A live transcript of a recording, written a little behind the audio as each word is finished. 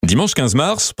Dimanche 15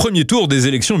 mars, premier tour des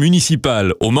élections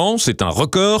municipales. Au Mans, c'est un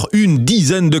record, une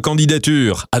dizaine de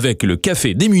candidatures. Avec le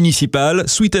Café des municipales,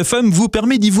 Sweet FM vous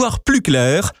permet d'y voir plus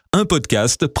clair. Un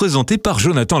podcast présenté par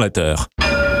Jonathan Latter.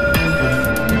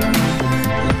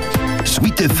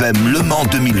 Sweet FM Le Mans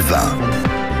 2020.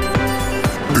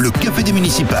 Le Café des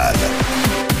municipales.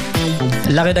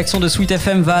 La rédaction de Sweet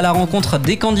FM va à la rencontre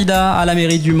des candidats à la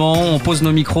mairie du Mans. On pose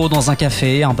nos micros dans un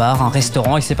café, un bar, un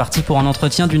restaurant et c'est parti pour un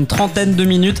entretien d'une trentaine de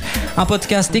minutes. Un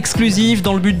podcast exclusif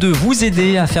dans le but de vous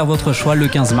aider à faire votre choix le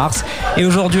 15 mars. Et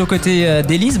aujourd'hui aux côtés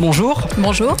d'Élise, bonjour.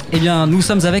 Bonjour. Eh bien, nous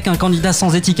sommes avec un candidat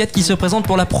sans étiquette qui se présente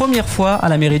pour la première fois à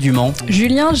la mairie du Mans.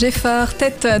 Julien Geffard,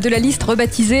 tête de la liste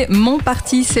rebaptisée Mon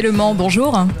Parti c'est le Mans.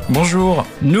 Bonjour. Bonjour.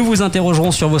 Nous vous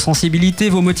interrogerons sur vos sensibilités,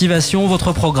 vos motivations,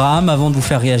 votre programme avant de vous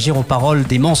faire réagir aux paroles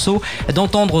des Manceaux,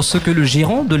 d'entendre ce que le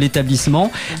gérant de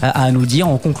l'établissement a à nous dire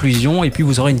en conclusion et puis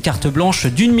vous aurez une carte blanche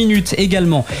d'1 minute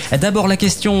également. D'abord la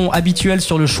question habituelle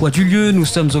sur le choix du lieu. Nous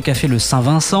sommes au café Le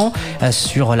Saint-Vincent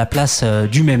sur la place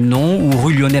du même nom ou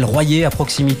rue Lionel Royer à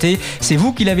proximité. C'est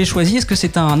vous qui l'avez choisi. Est-ce que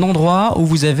c'est un endroit où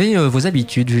vous avez vos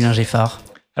habitudes, Julien Geffard ?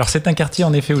 Alors c'est un quartier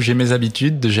en effet où j'ai mes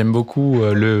habitudes, j'aime beaucoup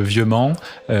le Vieux-Mans,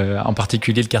 en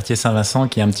particulier le quartier Saint-Vincent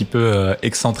qui est un petit peu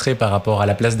excentré par rapport à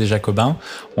la place des Jacobins.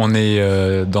 On est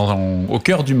au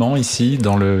cœur du Mans ici,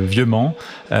 dans le Vieux-Mans,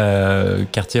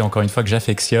 quartier encore une fois que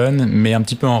j'affectionne, mais un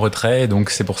petit peu en retrait, donc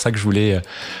c'est pour ça que je voulais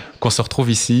qu'on se retrouve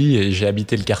ici. Et j'ai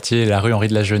habité le quartier, la rue Henri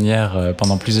de la Genière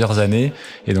pendant plusieurs années,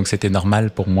 et donc c'était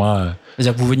normal pour moi.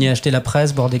 C'est-à-dire que vous veniez acheter la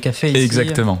presse, boire des cafés ici.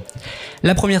 Exactement.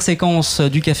 La première séquence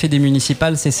du Café des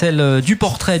municipales, c'est celle du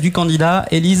portrait du candidat.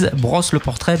 Élise brosse le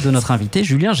portrait de notre invité,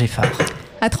 Julien Geffard.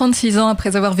 À 36 ans,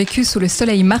 après avoir vécu sous le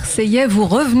soleil marseillais, vous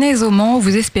revenez au Mans.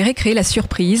 Vous espérez créer la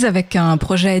surprise avec un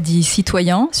projet dit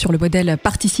citoyen sur le modèle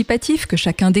participatif que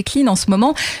chacun décline en ce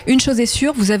moment. Une chose est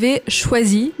sûre, vous avez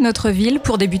choisi notre ville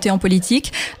pour débuter en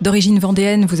politique. D'origine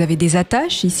vendéenne, vous avez des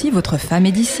attaches ici. Votre femme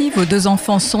est d'ici. Vos 2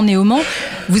 enfants sont nés au Mans.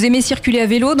 Vous aimez circuler à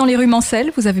vélo dans les rues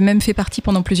mancelles. Vous avez même fait partie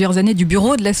pendant plusieurs années du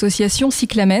bureau de l'association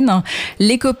Cyclamen.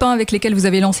 Les copains avec lesquels vous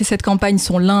avez lancé cette campagne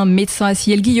sont l'un médecin à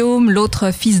Ciel-Guillaume,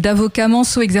 l'autre fils d'avocat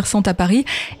Manceau exerçant à Paris,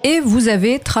 et vous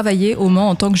avez travaillé au Mans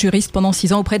en tant que juriste pendant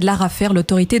 6 ans auprès de l'ARAFER,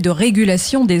 l'autorité de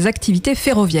régulation des activités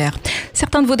ferroviaires.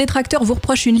 Certains de vos détracteurs vous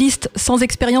reprochent une liste sans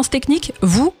expérience technique.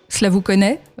 Vous, cela vous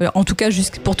connaît, en tout cas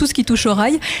pour tout ce qui touche au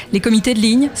rail. Les comités de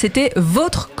ligne, c'était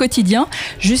votre quotidien,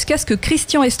 jusqu'à ce que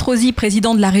Christian Estrosi,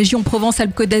 président de la région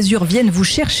Provence-Alpes-Côte d'Azur, vienne vous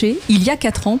chercher il y a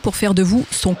 4 ans pour faire de vous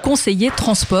son conseiller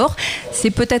transport.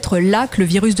 C'est peut-être là que le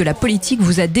virus de la politique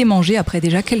vous a démangé après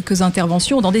déjà quelques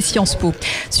interventions dans des Sciences Po.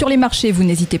 Sur les marchés, vous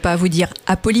n'hésitez pas à vous dire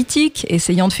apolitique,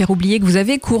 essayant de faire oublier que vous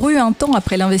avez couru un temps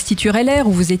après l'investiture LR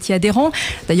où vous étiez adhérent.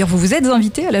 D'ailleurs, vous vous êtes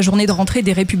invité à la journée de rentrée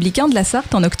des Républicains de la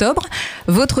Sarthe en octobre.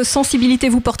 Votre sensibilité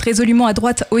vous porte résolument à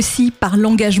droite aussi par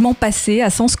l'engagement passé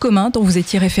à Sens Commun, dont vous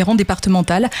étiez référent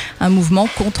départemental, un mouvement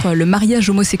contre le mariage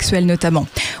homosexuel notamment.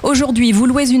 Aujourd'hui, vous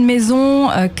louez une maison,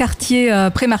 quartier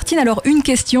Prémartine. Alors une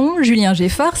question, Julien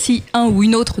Geffard, si un ou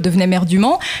une autre devenait maire du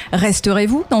Mans,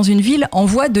 resterez-vous dans une ville en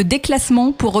voie de déclassement,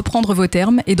 pour reprendre vos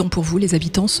termes, et dont pour vous les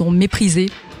habitants sont méprisés?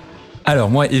 Alors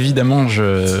moi évidemment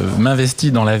je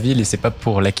m'investis dans la ville et c'est pas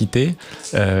pour la quitter,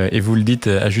 et vous le dites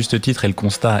à juste titre et le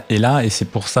constat est là, et c'est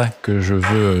pour ça que je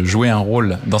veux jouer un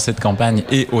rôle dans cette campagne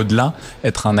et au-delà,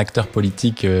 être un acteur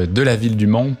politique de la ville du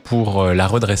Mans pour la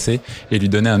redresser et lui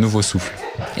donner un nouveau souffle.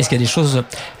 Est-ce qu'il y a des choses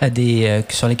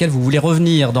sur lesquelles vous voulez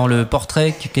revenir dans le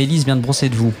portrait qu'Élise vient de brosser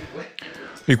de vous ?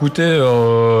 Écoutez,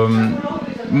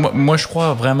 moi je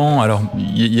crois vraiment, alors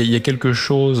il y a quelque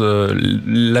chose,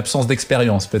 l'absence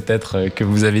d'expérience peut-être que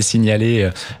vous avez signalé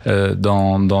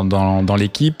dans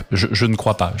l'équipe, je ne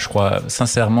crois pas. Je crois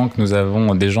sincèrement que nous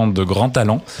avons des gens de grand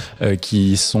talent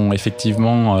qui sont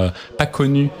effectivement pas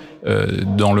connus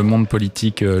dans le monde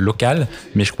politique local,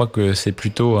 mais je crois que c'est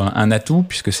plutôt un atout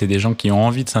puisque c'est des gens qui ont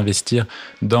envie de s'investir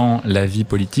dans la vie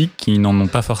politique, qui n'en ont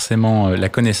pas forcément la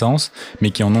connaissance, mais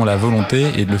qui en ont la volonté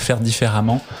et de le faire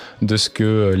différemment de ce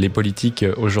que les politiques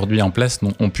aujourd'hui en place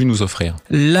ont pu nous offrir.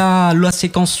 La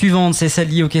séquence suivante, c'est celle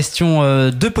liée aux questions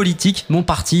de politique. Mon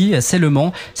parti, c'est le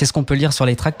Mans. C'est ce qu'on peut lire sur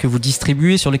les tracts que vous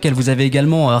distribuez, sur lesquels vous avez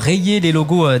également rayé les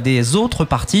logos des autres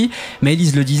partis. Mais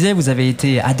Élise le disait, vous avez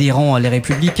été adhérent à Les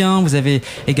Républicains. Vous avez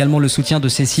également le soutien de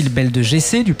Cécile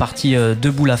Belle-de-Gessé du parti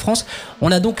Debout la France.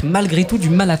 On a donc malgré tout du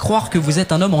mal à croire que vous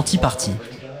êtes un homme anti-parti.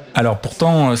 Alors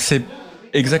pourtant, c'est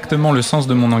exactement le sens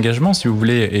de mon engagement, si vous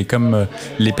voulez, et comme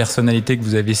les personnalités que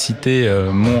vous avez citées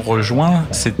m'ont rejoint,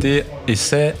 c'était et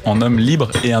c'est en homme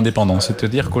libre et indépendant.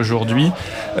 C'est-à-dire qu'aujourd'hui,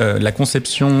 la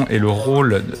conception et le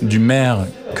rôle du maire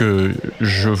que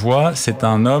je vois, c'est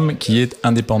un homme qui est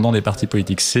indépendant des partis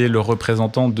politiques. C'est le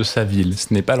représentant de sa ville,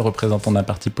 ce n'est pas le représentant d'un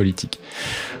parti politique.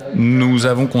 Nous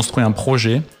avons construit un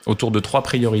projet autour de 3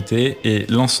 priorités et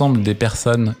l'ensemble des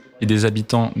personnes et des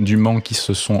habitants du Mans qui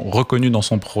se sont reconnus dans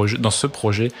ce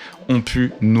projet ont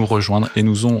pu nous rejoindre et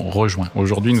nous ont rejoints.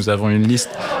 Aujourd'hui, nous avons une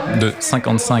liste de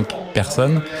 55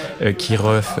 personnes qui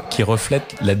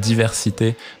reflètent la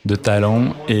diversité de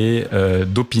talents et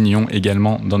d'opinions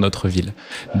également dans notre ville.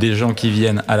 Des gens qui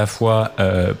viennent à la fois,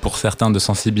 pour certains, de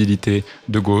sensibilité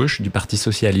de gauche, du Parti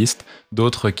socialiste,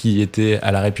 d'autres qui étaient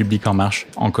à La République En Marche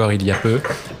encore il y a peu,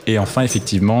 et enfin,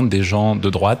 effectivement, des gens de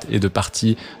droite et de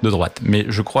partis de droite. Mais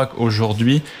je crois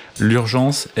qu'aujourd'hui,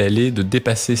 l'urgence, elle est de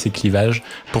dépasser ces clivages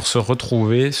pour se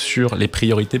retrouver sur les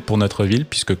priorités pour notre ville,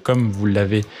 puisque comme vous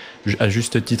l'avez à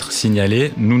juste titre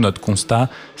signalé, nous, notre constat,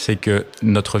 c'est que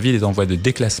notre ville est en voie de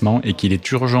déclassement et qu'il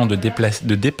est urgent de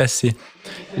dépasser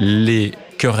les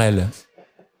querelles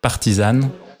partisanes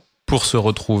pour se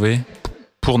retrouver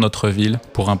pour notre ville,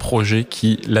 pour un projet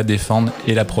qui la défende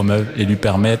et la promeuve et lui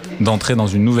permette d'entrer dans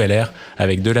une nouvelle ère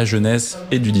avec de la jeunesse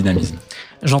et du dynamisme.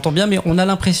 J'entends bien, mais on a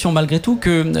l'impression malgré tout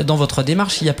que dans votre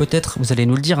démarche, il y a peut-être, vous allez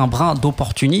nous le dire, un brin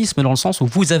d'opportunisme dans le sens où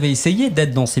vous avez essayé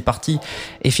d'être dans ces partis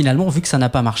et finalement, vu que ça n'a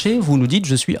pas marché, vous nous dites «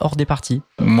 je suis hors des partis ».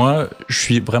 Moi, je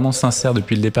suis vraiment sincère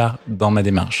depuis le départ dans ma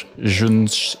démarche. Il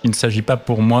ne s'agit pas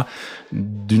pour moi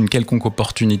d'une quelconque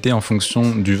opportunité en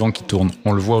fonction du vent qui tourne.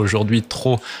 On le voit aujourd'hui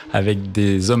trop avec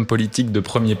des hommes politiques de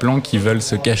premier plan qui veulent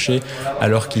se cacher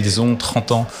alors qu'ils ont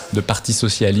 30 ans de parti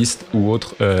socialiste ou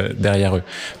autre derrière eux.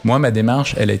 Moi, ma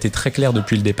démarche, elle a été très claire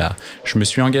depuis le départ. Je me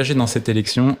suis engagé dans cette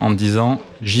élection en me disant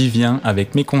 « j'y viens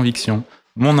avec mes convictions,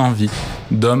 mon envie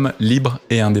d'homme libre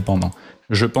et indépendant ».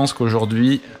 Je pense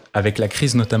qu'aujourd'hui, avec la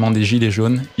crise notamment des Gilets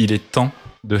jaunes, il est temps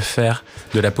de faire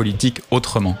de la politique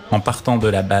autrement, en partant de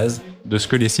la base, de ce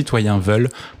que les citoyens veulent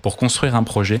pour construire un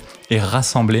projet et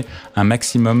rassembler un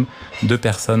maximum de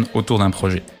personnes autour d'un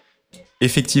projet.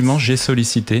 Effectivement, j'ai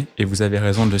sollicité, et vous avez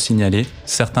raison de le signaler,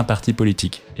 certains partis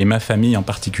politiques, et ma famille en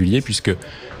particulier, puisque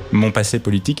mon passé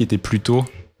politique était plutôt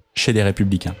chez les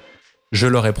Républicains. Je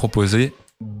leur ai proposé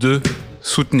de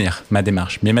soutenir ma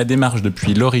démarche. Mais ma démarche,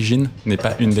 depuis l'origine, n'est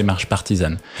pas une démarche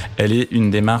partisane. Elle est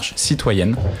une démarche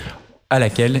citoyenne, à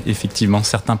laquelle, effectivement,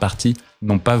 certains partis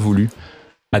n'ont pas voulu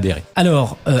adhérer.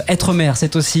 Alors, être maire,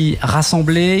 c'est aussi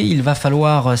rassembler. Il va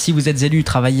falloir, si vous êtes élu,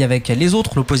 travailler avec les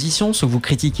autres, l'opposition, ceux que vous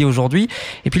critiquez aujourd'hui.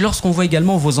 Et puis, lorsqu'on voit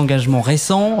également vos engagements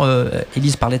récents,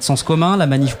 Élise parlait de Sens commun, la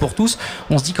manif pour tous,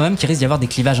 on se dit quand même qu'il risque d'y avoir des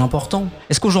clivages importants.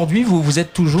 Est-ce qu'aujourd'hui, vous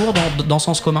êtes toujours dans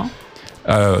Sens commun ?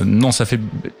 Non, ça fait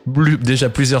déjà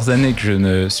plusieurs années que je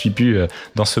ne suis plus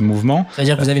dans ce mouvement.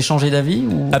 C'est-à-dire que vous avez changé d'avis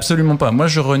ou... Absolument pas. Moi,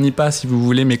 je renie pas, si vous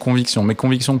voulez, mes convictions. Mes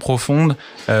convictions profondes,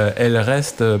 elles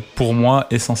restent pour moi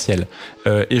essentielles.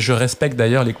 Et je respecte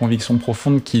d'ailleurs les convictions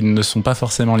profondes qui ne sont pas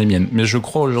forcément les miennes. Mais je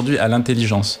crois aujourd'hui à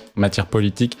l'intelligence en matière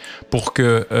politique pour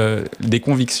que des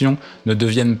convictions ne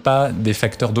deviennent pas des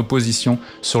facteurs d'opposition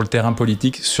sur le terrain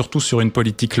politique, surtout sur une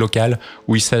politique locale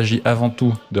où il s'agit avant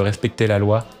tout de respecter la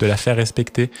loi, de la faire respecter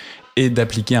et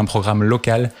d'appliquer un programme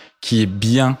local qui est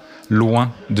bien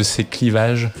loin de ces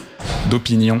clivages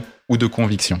d'opinion ou de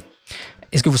conviction.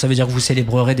 Est-ce que ça veut dire que vous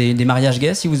célébrerez des mariages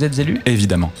gays si vous êtes élu ?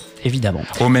 Évidemment. Évidemment.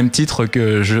 Au même titre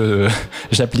que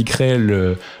j'appliquerai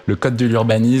le code de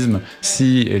l'urbanisme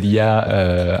s'il y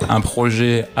a un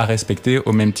projet à respecter,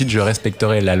 au même titre je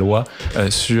respecterai la loi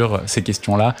sur ces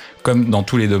questions-là, comme dans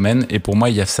tous les domaines. Et pour moi,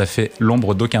 ça fait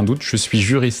l'ombre d'aucun doute. Je suis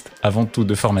juriste avant tout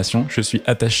de formation. Je suis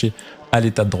attaché à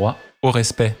l'état de droit, au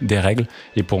respect des règles.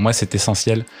 Et pour moi, c'est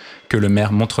essentiel que le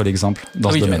maire montre l'exemple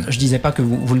dans ce domaine. Je disais pas que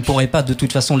vous ne pourrez pas de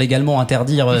toute façon légalement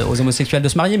interdire aux homosexuels de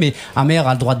se marier, mais un maire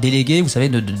a le droit de déléguer, vous savez,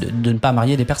 de ne pas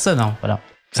marier des personnes. Hein, voilà.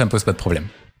 Ça me pose pas de problème.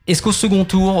 Est-ce qu'au second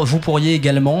tour, vous pourriez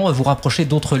également vous rapprocher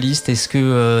d'autres listes ? Est-ce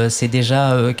que c'est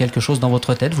déjà quelque chose dans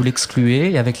votre tête ? Vous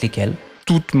l'excluez ? Et avec lesquelles ?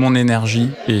 Toute mon énergie,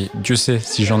 et Dieu sait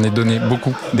si j'en ai donné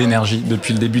beaucoup d'énergie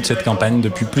depuis le début de cette campagne,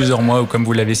 depuis plusieurs mois où, comme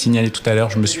vous l'avez signalé tout à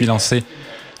l'heure, je me suis lancé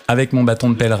avec mon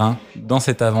bâton de pèlerin dans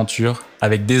cette aventure,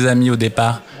 avec des amis au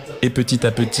départ, et petit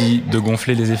à petit de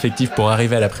gonfler les effectifs pour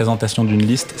arriver à la présentation d'une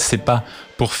liste. C'est pas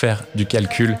pour faire du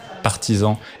calcul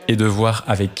partisan et de voir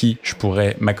avec qui je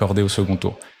pourrais m'accorder au second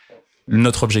tour.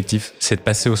 Notre objectif, c'est de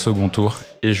passer au second tour,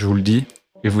 et je vous le dis,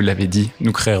 et vous l'avez dit,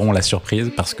 nous créerons la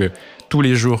surprise parce que tous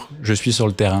les jours, je suis sur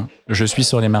le terrain, je suis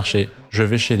sur les marchés, je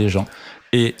vais chez les gens.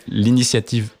 Et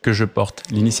l'initiative que je porte,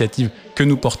 l'initiative que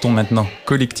nous portons maintenant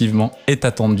collectivement est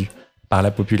attendue par la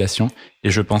population.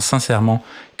 Et je pense sincèrement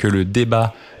que le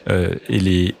débat et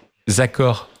les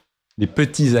accords, les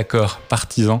petits accords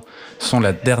partisans sont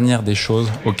la dernière des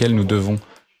choses auxquelles nous devons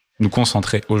nous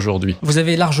concentrer aujourd'hui. Vous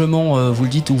avez largement, vous le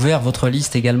dites, ouvert votre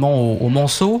liste également au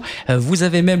Manceau. Vous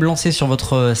avez même lancé sur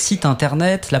votre site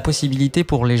internet la possibilité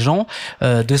pour les gens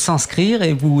de s'inscrire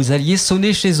et vous alliez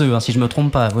sonner chez eux, hein, si je me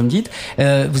trompe pas, vous me dites.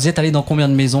 Vous êtes allé dans combien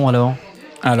de maisons alors ?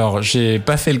 Alors, j'ai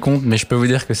pas fait le compte, mais je peux vous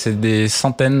dire que c'est des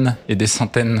centaines et des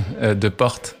centaines de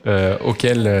portes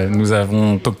auxquelles nous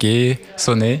avons toqué,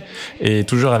 sonné, et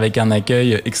toujours avec un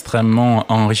accueil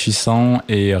extrêmement enrichissant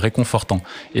et réconfortant.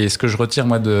 Et ce que je retire,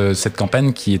 moi, de cette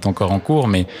campagne, qui est encore en cours,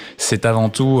 mais c'est avant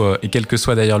tout, et quel que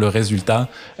soit d'ailleurs le résultat,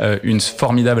 une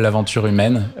formidable aventure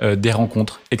humaine, des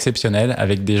rencontres exceptionnelles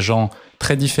avec des gens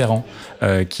très différents,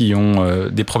 qui ont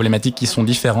des problématiques qui sont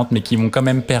différentes, mais qui m'ont quand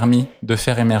même permis de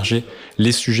faire émerger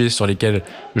les sujets sur lesquels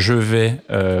je vais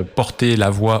porter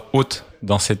la voix haute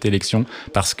dans cette élection.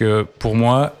 Parce que pour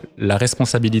moi, la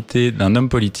responsabilité d'un homme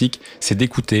politique, c'est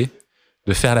d'écouter,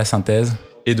 de faire la synthèse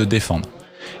et de défendre.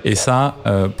 Et ça,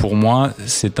 pour moi,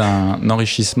 c'est un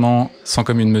enrichissement sans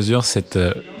commune mesure, cette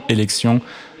élection,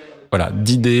 voilà,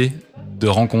 d'idées, de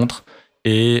rencontres.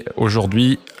 Et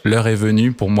aujourd'hui, l'heure est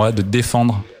venue pour moi de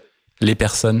défendre les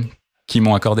personnes qui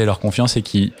m'ont accordé leur confiance et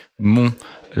qui m'ont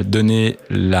donné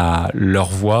leur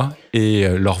voix et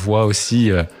leur voix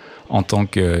aussi en tant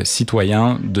que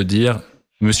citoyen, de dire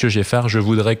 « Monsieur Geffard, je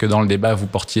voudrais que dans le débat, vous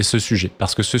portiez ce sujet. »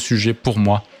 Parce que ce sujet, pour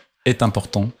moi, est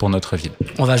important pour notre ville.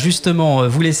 On va justement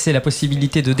vous laisser la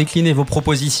possibilité de décliner vos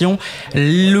propositions.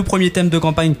 Le premier thème de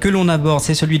campagne que l'on aborde,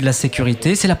 c'est celui de la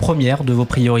sécurité. C'est la première de vos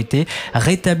priorités.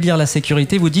 Rétablir la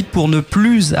sécurité, vous dites, pour ne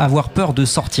plus avoir peur de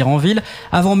sortir en ville.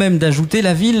 Avant même d'ajouter,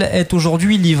 la ville est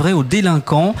aujourd'hui livrée aux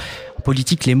délinquants. En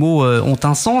politique, les mots ont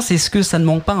un sens. Est-ce que ça ne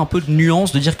manque pas un peu de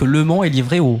nuance de dire que Le Mans est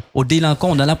livré aux délinquants ?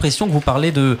 On a l'impression que vous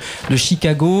parlez de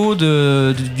Chicago,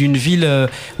 d'une ville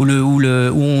où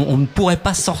on ne pourrait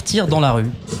pas sortir dans la rue.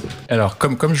 Alors,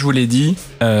 comme je vous l'ai dit,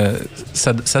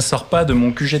 ça sort pas de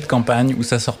mon QG de campagne ou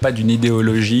ça sort pas d'une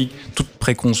idéologie toute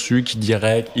préconçue qui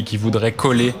dirait et qui voudrait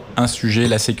coller un sujet,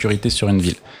 la sécurité, sur une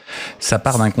ville. Ça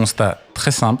part d'un constat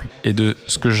très simple et de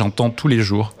ce que j'entends tous les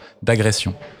jours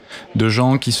d'agression. De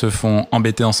gens qui se font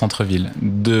embêter en centre-ville,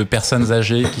 de personnes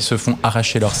âgées qui se font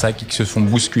arracher leur sac et qui se font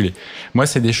bousculer. Moi,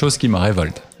 c'est des choses qui me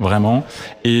révoltent, vraiment.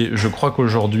 Et je crois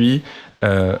qu'aujourd'hui,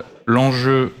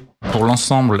 l'enjeu pour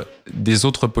l'ensemble des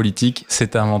autres politiques,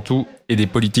 c'est avant tout, et des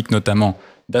politiques notamment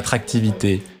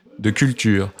d'attractivité, de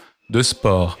culture, de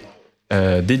sport,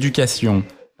 d'éducation,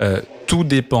 tout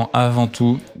dépend avant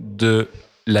tout de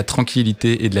la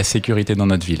tranquillité et de la sécurité dans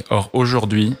notre ville. Or,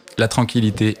 aujourd'hui, la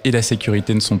tranquillité et la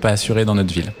sécurité ne sont pas assurées dans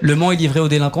notre ville. Le Mans est livré aux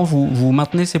délinquants, vous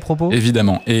maintenez ces propos ?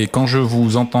 Évidemment. Et quand je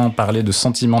vous entends parler de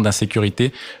sentiment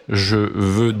d'insécurité, je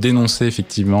veux dénoncer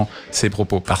effectivement ces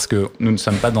propos. Parce que nous ne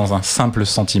sommes pas dans un simple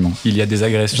sentiment. Il y a des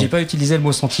agressions. J'ai pas utilisé le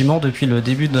mot sentiment depuis le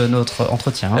début de notre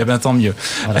entretien. Eh bien, tant mieux.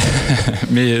 Voilà.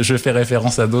 Mais je fais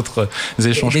référence à d'autres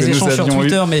échanges que nous avions eus. Des échanges sur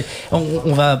Twitter, mais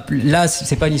on va... Là,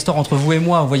 c'est pas une histoire entre vous et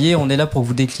moi. Vous voyez, on est là pour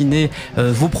vous décliner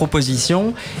vos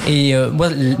propositions. Et moi,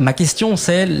 ma question,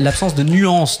 c'est l'absence de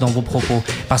nuance dans vos propos.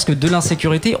 Parce que de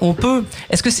l'insécurité, on peut...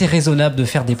 Est-ce que c'est raisonnable de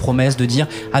faire des promesses, de dire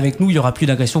avec nous, il n'y aura plus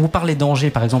d'agression ? Vous parlez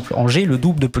d'Angers, par exemple. Angers, le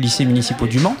double de policiers municipaux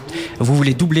du Mans. Vous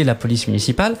voulez doubler la police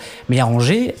municipale. Mais à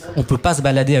Angers, on ne peut pas se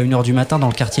balader à 1h du matin dans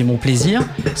le quartier Montplaisir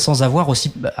sans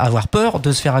avoir peur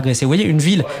de se faire agresser. Vous voyez, une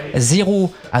ville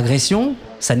zéro agression,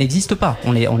 ça n'existe pas.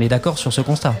 On est d'accord sur ce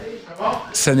constat.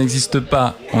 Ça n'existe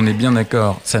pas, on est bien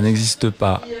d'accord, ça n'existe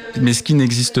pas. Mais ce qui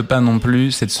n'existe pas non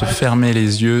plus, c'est de se fermer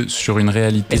les yeux sur une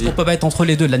réalité. Est-ce qu'on peut pas être entre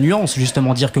les deux, de la nuance,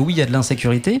 justement, dire que oui, il y a de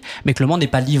l'insécurité, mais que Le Mans n'est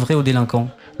pas livré aux délinquants ?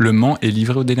 Le Mans est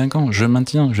livré aux délinquants, je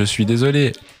maintiens, je suis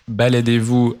désolé.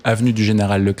 Baladez-vous avenue du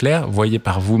Général Leclerc, voyez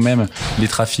par vous-même les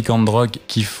trafiquants de drogue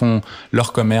qui font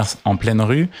leur commerce en pleine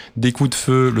rue. Des coups de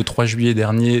feu le 3 juillet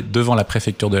dernier devant la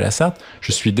préfecture de la Sarthe,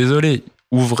 je suis désolé.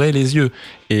 Ouvrez les yeux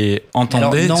et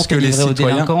entendez ce que les citoyens... aux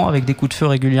délinquants avec des coups de feu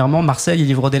régulièrement. Marseille, il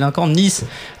livre aux délinquants. Nice,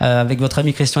 avec votre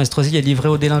ami Christian Estrosi, est livré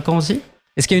aux délinquants aussi.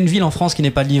 Est-ce qu'il y a une ville en France qui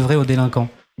n'est pas livrée aux délinquants ?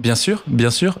 Bien sûr.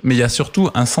 Mais il y a surtout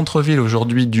un centre-ville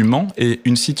aujourd'hui du Mans et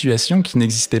une situation qui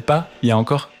n'existait pas il y a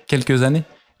encore quelques années.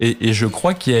 Et je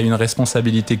crois qu'il y a une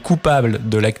responsabilité coupable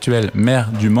de l'actuel maire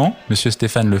du Mans, monsieur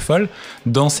Stéphane Le Foll,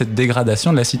 dans cette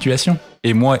dégradation de la situation.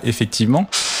 Et moi, effectivement,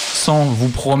 sans vous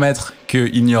promettre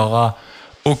qu'il n'y aura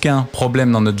aucun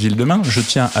problème dans notre ville demain, je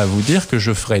tiens à vous dire que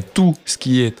je ferai tout ce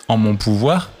qui est en mon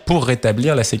pouvoir pour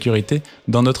rétablir la sécurité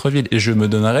dans notre ville. Et je me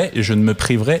donnerai et je ne me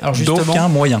priverai d'aucun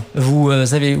moyen. Vous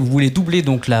voulez doubler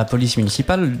donc la police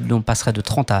municipale, on passerait de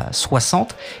 30 à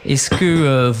 60. Est-ce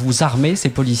que vous armez ces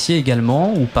policiers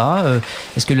également ou pas ?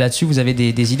 Est-ce que là-dessus vous avez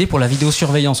des idées pour la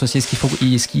vidéosurveillance aussi ?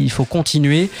 Est-ce qu'il faut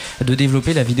continuer de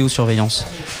développer la vidéosurveillance ?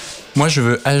 Moi, je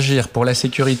veux agir pour la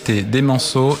sécurité des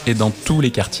Manceaux et dans tous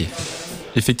les quartiers.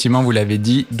 Effectivement, vous l'avez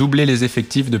dit, doubler les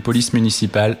effectifs de police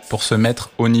municipale pour se mettre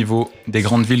au niveau des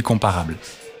grandes villes comparables.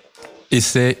 Et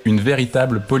c'est une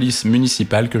véritable police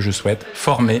municipale que je souhaite,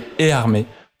 formée et armée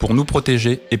pour nous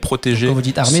protéger et protéger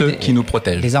ceux qui nous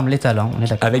protègent. Des armes létales, hein, on est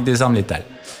d'accord. Avec des armes létales.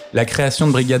 La création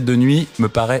de brigades de nuit me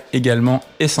paraît également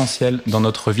essentielle dans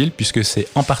notre ville, puisque c'est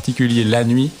en particulier la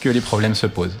nuit que les problèmes se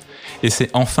posent. Et c'est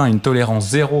enfin une tolérance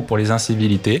zéro pour les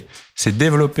incivilités, c'est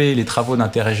développer les travaux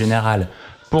d'intérêt général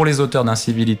pour les auteurs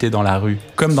d'incivilité dans la rue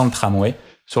comme dans le tramway,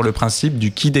 sur le principe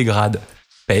du qui dégrade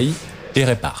paye et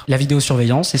répare. La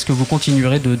vidéosurveillance, est-ce que vous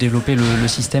continuerez de développer le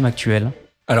système actuel ?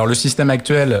 Alors le système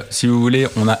actuel, si vous voulez,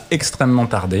 on a extrêmement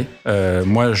tardé.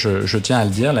 Moi, je tiens à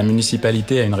le dire, la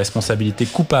municipalité a une responsabilité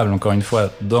coupable, encore une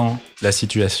fois, dans la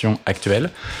situation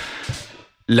actuelle.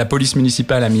 La police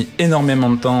municipale a mis énormément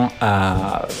de temps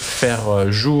à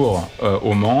faire jour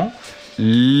au Mans.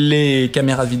 Les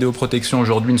caméras de vidéoprotection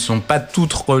aujourd'hui ne sont pas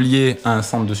toutes reliées à un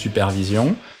centre de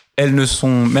supervision. Elles ne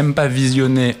sont même pas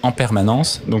visionnées en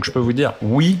permanence. Donc je peux vous dire,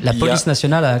 oui. La police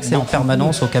nationale a accès en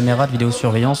permanence aux caméras de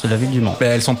vidéosurveillance de la ville du Mans.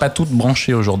 Elles ne sont pas toutes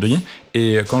branchées aujourd'hui.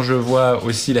 Et quand je vois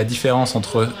aussi la différence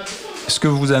entre ce que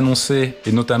vous annoncez,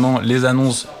 et notamment les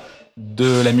annonces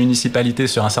de la municipalité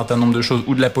sur un certain nombre de choses,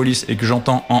 ou de la police, et que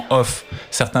j'entends en off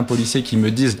certains policiers qui me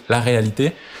disent la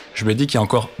réalité, je me dis qu'il y a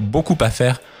encore beaucoup à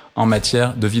faire en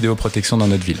matière de vidéoprotection dans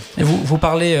notre ville. Et vous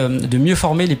parlez de mieux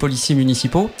former les policiers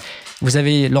municipaux. Vous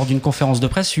avez, lors d'une conférence de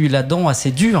presse, eu la dent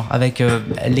assez dure avec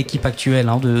l'équipe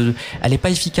actuelle. Elle n'est pas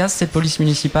efficace, cette police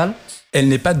municipale ? Elle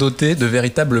n'est pas dotée de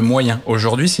véritables moyens.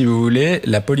 Aujourd'hui, si vous voulez,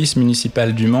 la police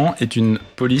municipale du Mans est une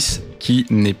police qui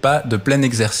n'est pas de plein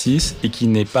exercice et qui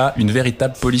n'est pas une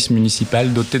véritable police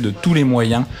municipale dotée de tous les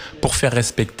moyens pour faire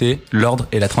respecter l'ordre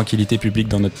et la tranquillité publique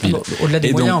dans notre ville. Au-delà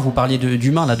des moyens, vous parliez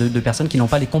d'humains, de personnes qui n'ont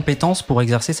pas les compétences pour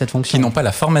exercer cette fonction. Qui n'ont pas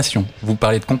la formation. Vous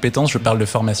parlez de compétences, je parle de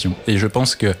formation. Et je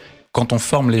pense que quand on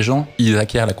forme les gens, ils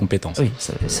acquièrent la compétence. Oui,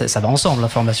 ça va ensemble, la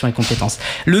formation et compétence.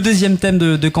 Le deuxième thème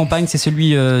de campagne, c'est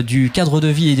celui du cadre de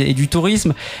vie et du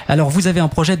tourisme. Alors, vous avez un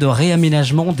projet de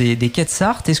réaménagement des quais de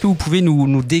Sarthe. Est-ce que vous pouvez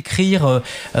nous décrire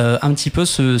un petit peu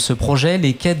ce projet,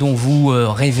 les quais dont vous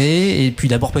rêvez, et puis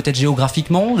d'abord peut-être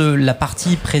géographiquement, la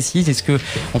partie précise. Est-ce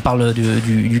qu'on parle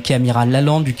du quai Amiral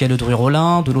Lalande, du quai Le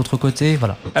Druy-Rollin, de l'autre côté,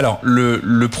 voilà. Alors,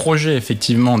 le projet,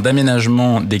 effectivement,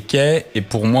 d'aménagement des quais est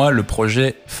pour moi le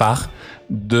projet phare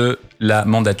de la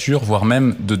mandature, voire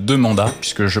même de 2 mandats,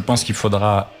 puisque je pense qu'il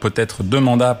faudra peut-être 2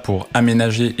 mandats pour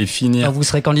aménager et finir. Alors vous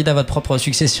serez candidat à votre propre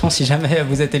succession si jamais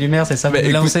vous êtes élu maire, c'est ça? Vous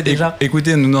l'annoncez déjà?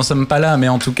 Écoutez, nous n'en sommes pas là, mais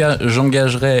en tout cas,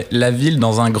 j'engagerai la ville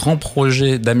dans un grand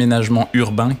projet d'aménagement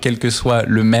urbain, quel que soit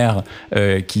le maire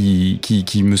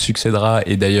qui me succédera.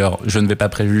 Et d'ailleurs, je ne vais pas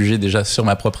préjuger déjà sur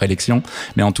ma propre élection,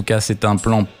 mais en tout cas, c'est un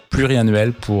plan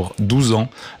pluriannuel pour 12 ans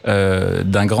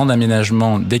d'un grand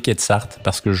aménagement des quais de Sarthe,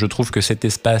 parce que je trouve que cet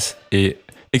espace est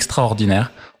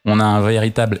extraordinaire. On a un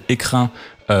véritable écrin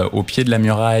au pied de la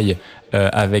muraille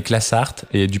avec la Sarthe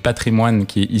et du patrimoine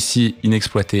qui est ici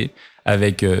inexploité,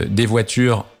 avec des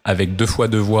voitures avec 2 fois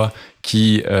 2 voies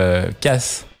qui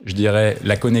cassent, je dirais,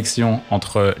 la connexion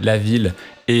entre la ville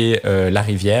et la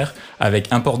rivière, avec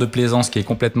un port de plaisance qui est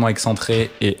complètement excentré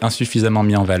et insuffisamment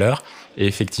mis en valeur. Et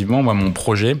effectivement, moi, mon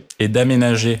projet est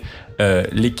d'aménager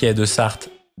les quais de Sarthe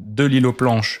de l'île aux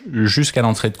Planches jusqu'à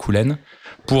l'entrée de Coulennes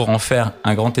pour en faire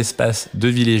un grand espace de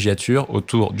villégiature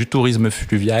autour du tourisme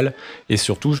fluvial. Et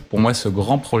surtout, pour moi, ce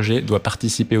grand projet doit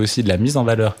participer aussi de la mise en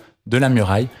valeur de la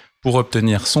muraille pour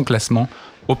obtenir son classement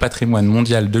au patrimoine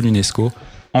mondial de l'UNESCO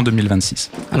en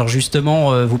 2026. Alors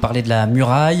justement, vous parlez de la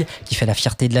muraille qui fait la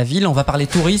fierté de la ville. On va parler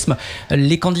tourisme.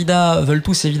 Les candidats veulent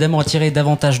tous évidemment attirer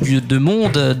davantage de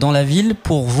monde dans la ville.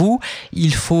 Pour vous,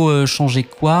 il faut changer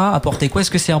quoi, apporter quoi?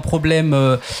 Est-ce que c'est un problème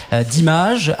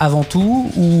d'image avant tout,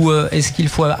 ou est-ce qu'il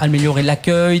faut améliorer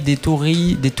l'accueil des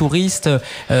touristes,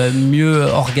 mieux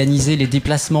organiser les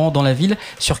déplacements dans la ville?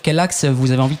 Sur quel axe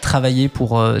vous avez envie de travailler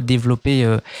pour développer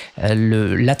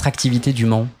l'attractivité du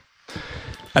Mans?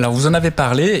 Alors, vous en avez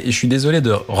parlé, et je suis désolé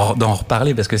d'en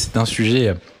reparler parce que c'est un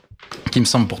sujet qui me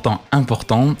semble pourtant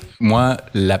important. Moi,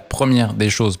 la première des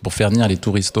choses pour faire venir les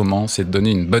touristes au Mans, c'est de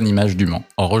donner une bonne image du Mans.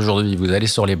 Or, aujourd'hui, vous allez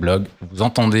sur les blogs, vous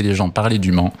entendez les gens parler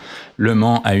du Mans. Le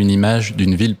Mans a une image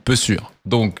d'une ville peu sûre.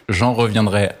 Donc, j'en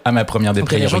reviendrai à ma première des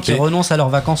priorités. Il y a des gens qui renoncent à leurs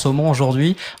vacances au Mans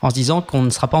aujourd'hui en se disant qu'on ne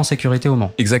sera pas en sécurité au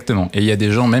Mans. Exactement. Et il y a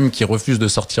des gens même qui refusent de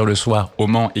sortir le soir au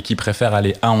Mans et qui préfèrent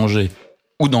aller à Angers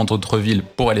ou dans d'autres villes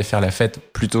pour aller faire la fête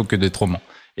plutôt que d'être au Mans.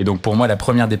 Et donc pour moi, la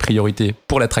première des priorités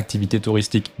pour l'attractivité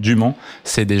touristique du Mans,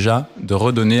 c'est déjà de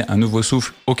redonner un nouveau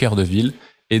souffle au cœur de ville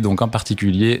et donc en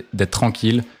particulier d'être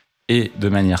tranquille et de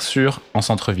manière sûre en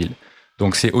centre-ville.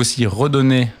 Donc c'est aussi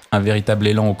redonner un véritable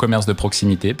élan au commerce de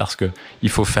proximité parce qu'il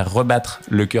faut faire rebattre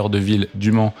le cœur de ville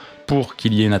du Mans pour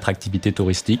qu'il y ait une attractivité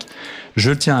touristique.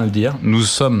 Je tiens à le dire, nous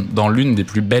sommes dans l'une des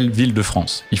plus belles villes de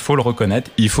France. Il faut le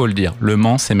reconnaître, il faut le dire. Le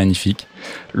Mans, c'est magnifique.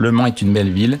 Le Mans est une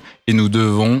belle ville et nous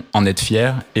devons en être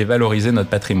fiers et valoriser notre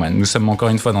patrimoine. Nous sommes encore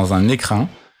une fois dans un écrin,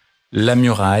 la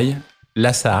muraille,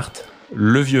 la Sarthe,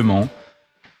 le Vieux-Mans,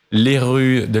 les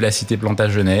rues de la cité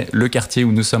Plantagenet, le quartier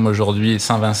où nous sommes aujourd'hui,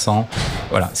 Saint-Vincent.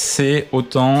 Voilà, c'est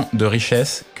autant de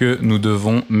richesses que nous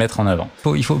devons mettre en avant.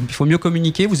 Il faut mieux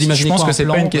communiquer. Vous imaginez Je pense quoi, que c'est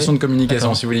pas une question de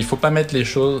communication, si vous voulez. Il faut pas mettre les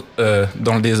choses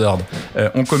dans le désordre.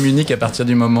 On communique à partir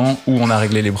du moment où on a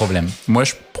réglé les problèmes. Moi,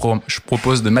 je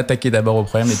propose de m'attaquer d'abord aux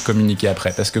problèmes et de communiquer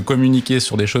après, parce que communiquer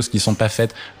sur des choses qui sont pas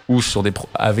faites ou sur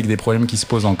avec des problèmes qui se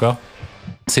posent encore,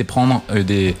 c'est prendre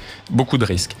beaucoup de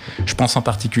risques. Je pense en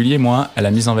particulier, moi, à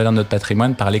la mise en valeur de notre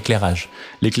patrimoine par l'éclairage.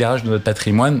 L'éclairage de notre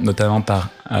patrimoine, notamment par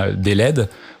des LED,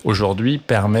 aujourd'hui,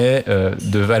 permet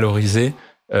de valoriser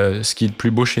ce qui est le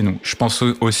plus beau chez nous. Je pense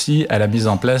aussi à la mise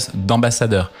en place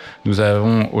d'ambassadeurs. Nous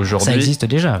avons aujourd'hui... Ça existe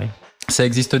déjà, oui. Ça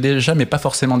existe déjà, mais pas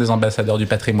forcément des ambassadeurs du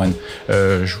patrimoine.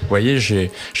 Vous voyez,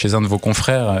 chez un de vos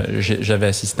confrères, j'avais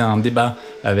assisté à un débat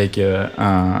avec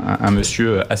un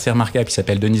monsieur assez remarquable qui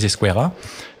s'appelle Denis Esquera.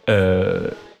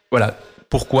 Voilà.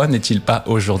 Pourquoi n'est-il pas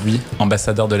aujourd'hui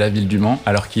ambassadeur de la ville du Mans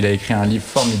alors qu'il a écrit un livre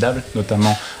formidable,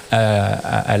 notamment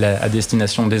à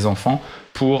destination des enfants,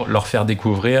 pour leur faire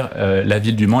découvrir la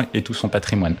ville du Mans et tout son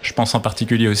patrimoine. Je pense en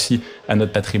particulier aussi à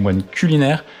notre patrimoine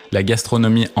culinaire. La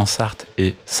gastronomie en Sarthe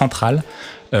est centrale.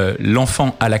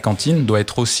 L'enfant à la cantine doit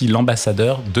être aussi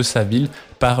l'ambassadeur de sa ville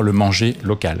par le manger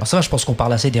local. Alors ça va, je pense qu'on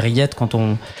parle assez des rillettes quand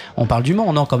on parle du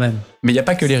Mans, non, quand même. Mais il n'y a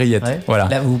pas que les rillettes. Ouais. Voilà.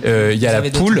 Il y a la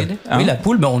poule. Hein, oui, la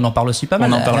poule, mais on en parle aussi pas mal.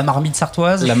 La marmite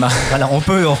sartoise. Voilà, on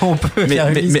peut faire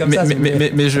une liste comme ça.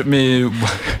 Mais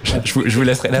je vous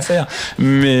laisserai la faire.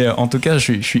 Mais en tout cas,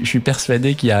 je suis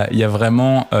persuadé qu'il y a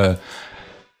vraiment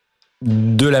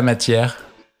de la matière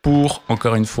pour,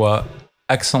 encore une fois,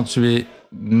 accentuer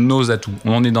nos atouts.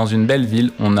 On est dans une belle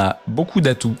ville, on a beaucoup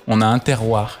d'atouts, on a un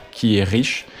terroir qui est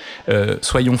riche.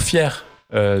 Soyons fiers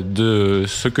de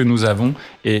ce que nous avons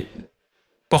et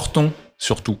portons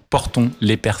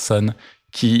les personnes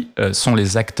qui sont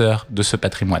les acteurs de ce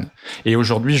patrimoine. Et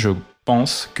aujourd'hui, je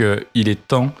pense qu'il est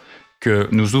temps que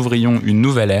nous ouvrions une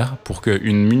nouvelle ère pour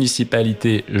qu'une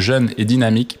municipalité jeune et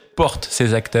dynamique porte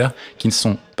ces acteurs qui ne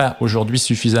sont pas aujourd'hui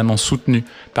suffisamment soutenus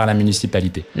par la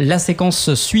municipalité. La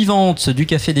séquence suivante du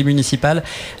Café des Municipales,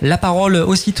 la parole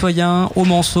aux citoyens, aux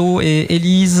Manceaux et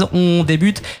Élise. On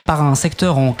débute par un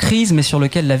secteur en crise mais sur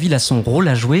lequel la ville a son rôle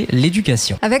à jouer,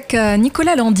 l'éducation. Avec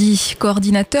Nicolas Landy,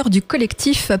 coordinateur du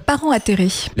collectif Parents Atterrés.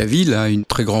 La ville a un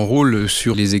très grand rôle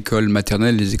sur les écoles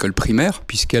maternelles, les écoles primaires,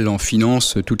 puisqu'elle en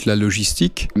finance toute la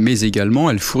logistique, mais également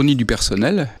elle fournit du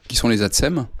personnel, qui sont les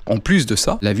ATSEM. En plus de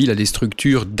ça, la ville a des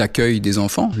structures d'accueil des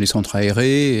enfants, les centres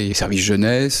aérés, les services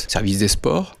jeunesse, services des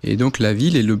sports. Et donc la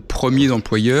ville est le premier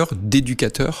employeur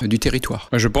d'éducateurs du territoire.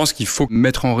 Je pense qu'il faut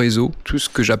mettre en réseau tout ce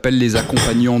que j'appelle les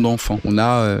accompagnants d'enfants. On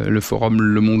a le forum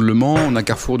Le Monde Le Mans, on a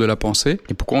Carrefour de la Pensée.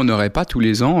 Et pourquoi on n'aurait pas tous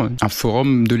les ans un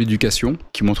forum de l'éducation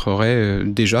qui montrerait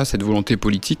déjà cette volonté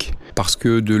politique? Parce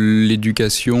que de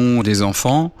l'éducation des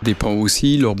enfants dépend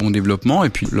aussi leur bon développement et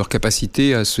puis leur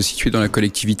capacité à se situer dans la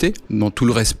collectivité, dans tout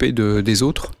le respect des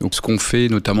autres. Donc ce qu'on fait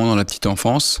notamment dans la petite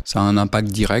enfance, ça a un impact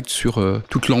direct sur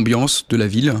toute l'ambiance de la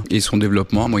ville et son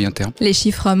développement à moyen terme. Les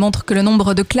chiffres montrent que le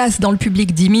nombre de classes dans le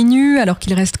public diminue alors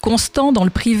qu'il reste constant dans le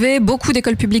privé. Beaucoup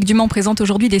d'écoles publiques du Mans présentent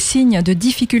aujourd'hui des signes de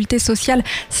difficultés sociales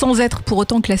sans être pour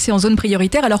autant classées en zone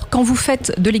prioritaire. Alors quand vous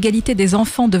faites de l'égalité des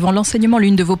enfants devant l'enseignement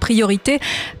l'une de vos priorités,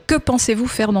 que pensez-vous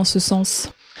faire dans ce sens ?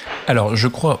 Alors, je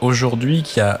crois aujourd'hui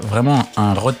qu'il y a vraiment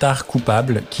un retard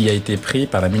coupable qui a été pris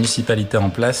par la municipalité en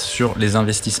place sur les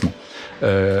investissements.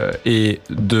 et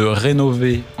de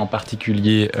rénover en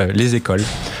particulier les écoles.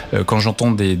 Quand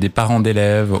j'entends des parents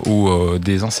d'élèves ou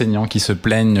des enseignants qui se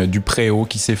plaignent du préau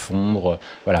qui s'effondre,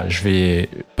 voilà, je vais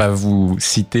pas vous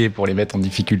citer pour les mettre en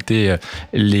difficulté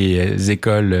les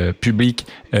écoles publiques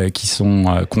qui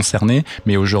sont concernées,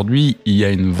 mais aujourd'hui il y a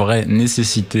une vraie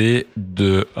nécessité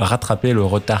de rattraper le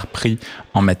retard pris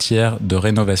en matière de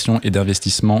rénovation et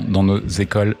d'investissement dans nos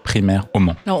écoles primaires au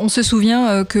Mans. Alors on se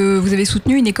souvient que vous avez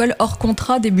soutenu une école hors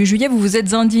contrat début juillet. Vous vous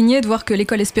êtes indigné de voir que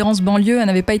l'école Espérance Banlieue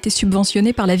n'avait pas été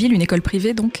subventionnée par la ville, une école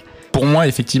privée donc. Pour moi,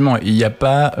 effectivement, il n'y a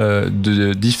pas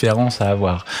de différence à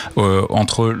avoir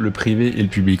entre le privé et le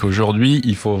public. Aujourd'hui,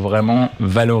 il faut vraiment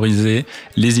valoriser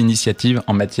les initiatives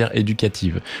en matière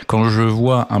éducative. Quand je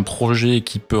vois un projet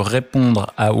qui peut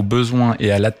répondre aux besoins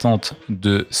et à l'attente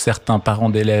de certains parents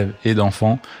d'élèves et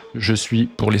d'enfants, je suis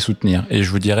pour les soutenir. Et je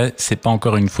vous dirais, c'est pas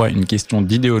encore une fois une question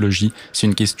d'idéologie, c'est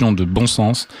une question de bon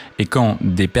sens. Et quand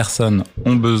des personnes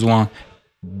ont besoin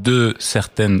de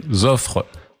certaines offres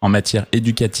en matière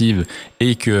éducative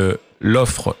et que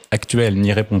l'offre actuelle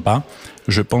n'y répond pas,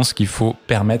 je pense qu'il faut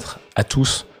permettre à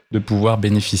tous de pouvoir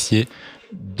bénéficier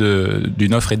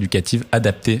d'une offre éducative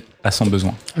adaptée à son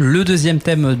besoin. Le deuxième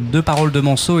thème de Parole de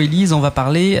Manceau, Élise, on va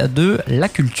parler de la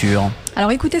culture.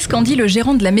 Alors écoutez ce qu'en dit le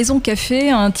gérant de la Maison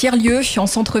Café, un tiers-lieu en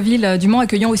centre-ville du Mans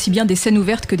accueillant aussi bien des scènes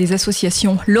ouvertes que des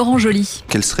associations. Laurent Joly.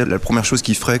 Quelle serait la première chose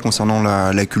qu'il ferait concernant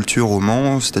la culture au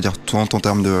Mans, c'est-à-dire tant en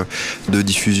termes de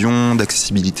diffusion,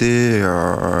 d'accessibilité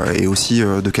et aussi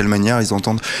de quelle manière ils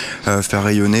entendent faire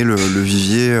rayonner le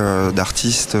vivier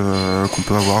d'artistes qu'on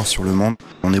peut avoir sur le Mans.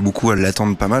 On est beaucoup à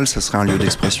l'attendre pas mal, ça serait un lieu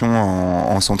d'expression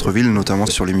en centre-ville, notamment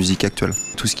sur les musiques actuelles.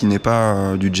 Tout ce qui n'est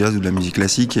pas du jazz ou de la musique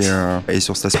classique et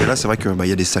sur cet aspect-là, c'est vrai que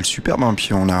y a des salles superbes, hein, puis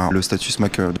on a le Status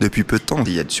Mac depuis peu de temps,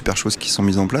 il y a de super choses qui sont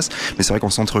mises en place, mais c'est vrai qu'en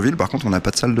centre-ville, par contre, on n'a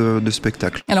pas de salle de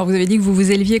spectacle. Alors vous avez dit que vous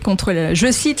vous éleviez contre,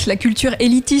 je cite, la culture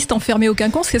élitiste enfermée au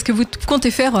quinconce. Qu'est-ce que vous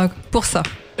comptez faire pour ça ?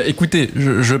 Écoutez,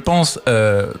 je pense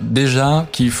déjà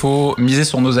qu'il faut miser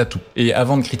sur nos atouts. Et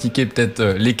avant de critiquer peut-être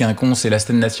les quinconces et la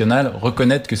scène nationale,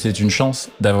 reconnaître que c'est une chance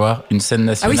d'avoir une scène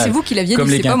nationale. Ah oui, c'est vous qui l'aviez dit,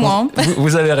 c'est pas moi. Hein.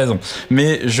 Vous avez raison.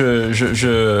 Mais je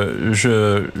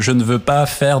ne veux pas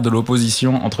faire de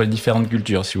l'opposition entre les différentes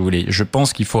cultures, si vous voulez. Je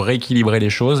pense qu'il faut rééquilibrer les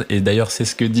choses. Et d'ailleurs, c'est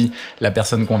ce que dit la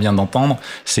personne qu'on vient d'entendre.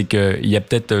 C'est qu'il y a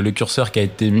peut-être le curseur qui a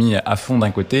été mis à fond d'un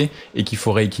côté et qu'il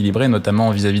faut rééquilibrer, notamment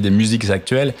vis-à-vis des musiques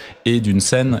actuelles et d'une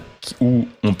scène où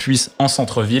on puisse en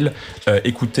centre-ville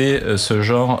écouter ce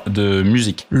genre de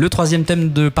musique. Le troisième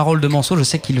thème de Parole de Manceau, je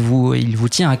sais qu'il vous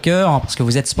tient à cœur hein, parce que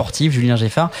vous êtes sportif, Julien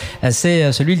Geffard,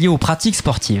 c'est celui lié aux pratiques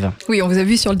sportives. Oui, on vous a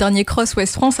vu sur le dernier Cross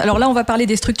Ouest France. Alors là, on va parler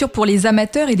des structures pour les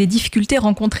amateurs et des difficultés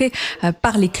rencontrées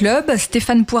par les clubs.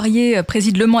 Stéphane Poirier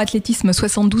préside Le Mans Athlétisme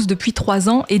 72 depuis 3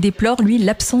 ans et déplore, lui,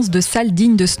 l'absence de salle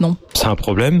digne de ce nom. C'est un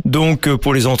problème. Donc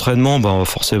pour les entraînements,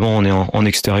 forcément on est en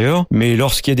extérieur. Mais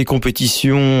lorsqu'il y a des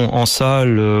compétitions en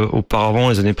salle, auparavant,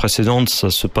 les années précédentes, ça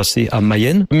se passait à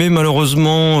Mayenne. Mais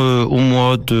malheureusement, au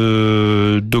mois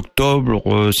d'octobre,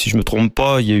 si je me trompe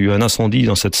pas, il y a eu un incendie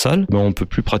dans cette salle. On peut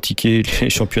plus pratiquer les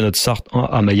championnats de Sarthe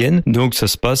à Mayenne. Donc ça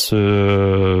se passe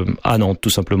à Nantes, tout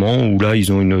simplement, où là,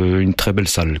 ils ont une très belle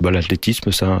salle.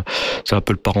 L'athlétisme, c'est un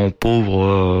peu le parent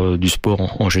pauvre du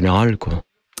sport en général, quoi.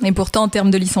 Et pourtant, en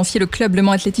termes de licenciés, le club Le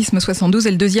Mans Athlétisme 72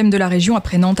 est le 2e de la région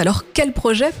après Nantes. Alors, quel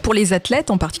projet pour les athlètes,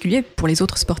 en particulier pour les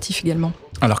autres sportifs également ?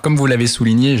 Alors, comme vous l'avez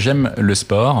souligné, j'aime le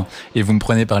sport et vous me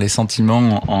prenez par les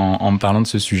sentiments en me parlant de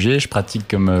ce sujet. Je pratique,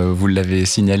 comme vous l'avez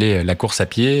signalé, la course à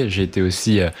pied. J'ai été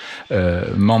aussi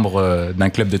membre d'un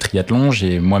club de triathlon.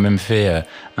 J'ai moi-même fait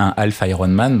un half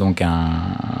Ironman, donc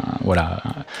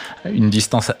une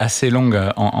distance assez longue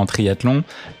en triathlon.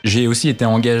 J'ai aussi été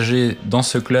engagé dans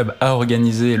ce club à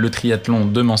organiser le triathlon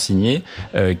de Mansigné,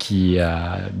 qui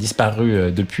a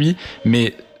disparu depuis.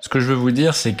 Mais ce que je veux vous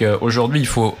dire, c'est qu'aujourd'hui, il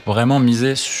faut vraiment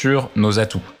miser sur nos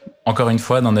atouts. Encore une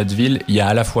fois, dans notre ville, il y a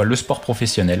à la fois le sport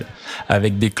professionnel,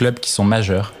 avec des clubs qui sont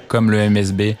majeurs, comme le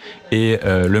MSB et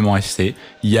le Mans FC.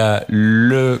 Il y a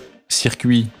le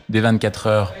circuit des 24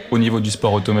 heures au niveau du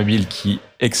sport automobile qui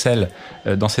excelle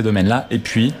dans ces domaines-là. Et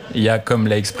puis, il y a, comme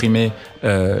l'a exprimé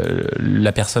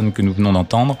la personne que nous venons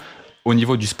d'entendre, au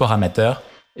niveau du sport amateur,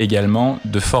 également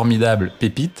de formidables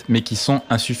pépites, mais qui sont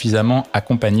insuffisamment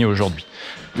accompagnées aujourd'hui.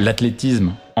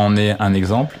 L'athlétisme en est un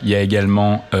exemple. Il y a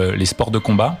également les sports de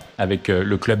combat avec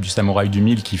le club du Samouraï du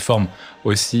Mille qui forme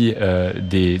aussi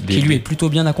qui lui est plutôt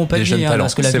bien accompagné,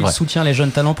 parce que la ville soutient les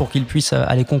jeunes talents pour qu'ils puissent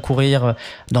aller concourir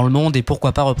dans le monde et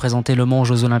pourquoi pas représenter Le Mans aux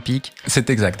Jeux Olympiques. C'est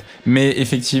exact. Mais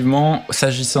effectivement,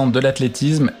 s'agissant de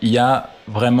l'athlétisme, il y a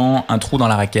vraiment un trou dans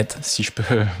la raquette, si je peux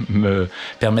me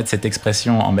permettre cette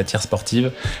expression en matière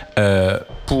sportive,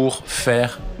 pour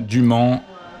faire du Mans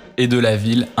et de la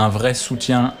ville un vrai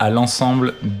soutien à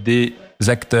l'ensemble des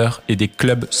acteurs et des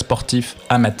clubs sportifs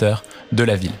amateurs de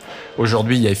la ville.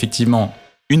 Aujourd'hui, il y a effectivement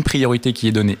une priorité qui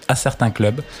est donnée à certains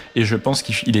clubs et je pense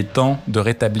qu'il est temps de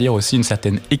rétablir aussi une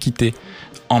certaine équité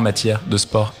en matière de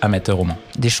sport amateur au Mans.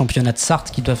 Des championnats de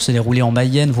Sarthe qui doivent se dérouler en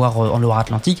Mayenne, voire en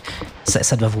Loire-Atlantique,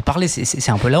 ça doit vous parler.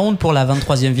 C'est un peu la honte pour la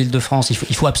 23e ville de France.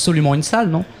 Il faut absolument une salle,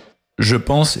 non ? Je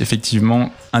pense effectivement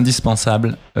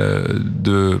indispensable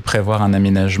de prévoir un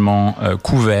aménagement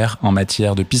couvert en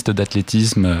matière de pistes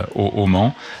d'athlétisme au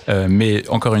Mans. Mais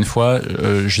encore une fois,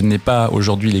 je n'ai pas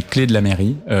aujourd'hui les clés de la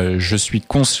mairie. Je suis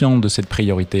conscient de cette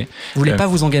priorité. Vous voulez pas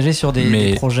vous engager sur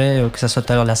des projets, que ce soit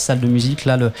tout à l'heure la salle de musique,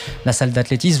 là, la salle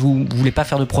d'athlétisme, vous voulez pas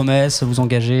faire de promesses, vous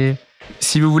engager ?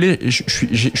 Si vous voulez,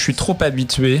 je suis trop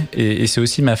habitué, et c'est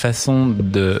aussi ma façon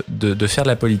de faire de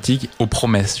la politique, aux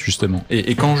promesses, justement.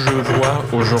 Et quand je vois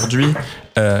aujourd'hui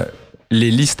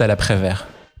les listes à la Prévert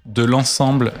de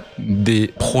l'ensemble des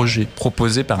projets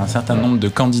proposés par un certain nombre de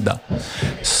candidats,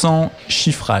 sans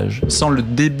chiffrage, sans le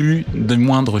début de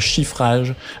moindre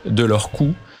chiffrage de leurs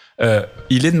coûts,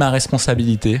 il est de ma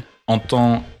responsabilité, en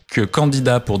tant que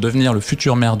candidat pour devenir le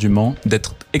futur maire du Mans,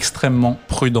 d'être extrêmement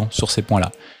prudent sur ces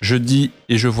points-là. Je dis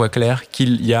et je vois clair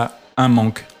qu'il y a un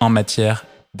manque en matière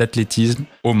d'athlétisme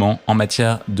au Mans, en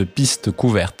matière de pistes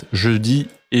couvertes. Je dis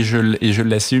et je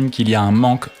l'assume qu'il y a un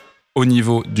manque au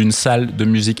niveau d'une salle de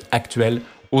musique actuelle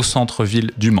au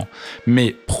centre-ville du Mans.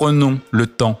 Mais prenons le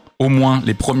temps, au moins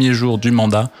les premiers jours du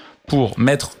mandat, pour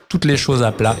mettre toutes les choses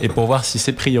à plat et pour voir si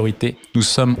ces priorités, nous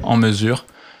sommes en mesure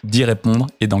d'y répondre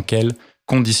et dans quelles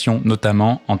conditions,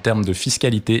 notamment en termes de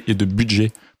fiscalité et de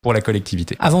budget pour la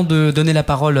collectivité. Avant de donner la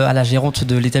parole à la gérante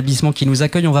de l'établissement qui nous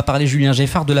accueille, on va parler, Julien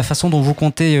Geffard, de la façon dont vous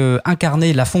comptez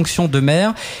incarner la fonction de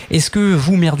maire. Est-ce que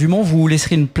vous, maire du Mans, vous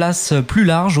laisserez une place plus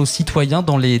large aux citoyens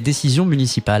dans les décisions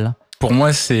municipales ? Pour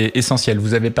moi, c'est essentiel.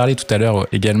 Vous avez parlé tout à l'heure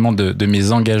également de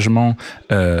mes engagements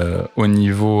au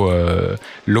niveau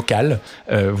local.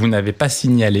 Vous n'avez pas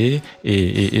signalé,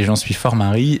 et j'en suis fort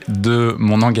Marie, de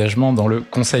mon engagement dans le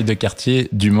conseil de quartier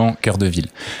du Mans Cœur de Ville.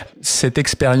 Cette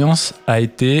expérience a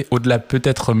été, au-delà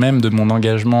peut-être même de mon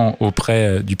engagement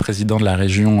auprès du président de la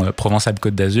région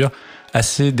Provence-Alpes-Côte d'Azur,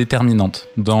 assez déterminante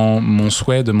dans mon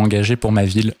souhait de m'engager pour ma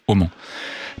ville au Mans.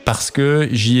 Parce que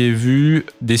j'y ai vu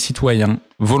des citoyens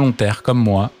volontaires comme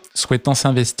moi, souhaitant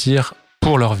s'investir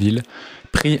pour leur ville,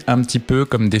 pris un petit peu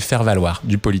comme des faire-valoir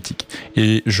du politique.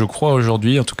 Et je crois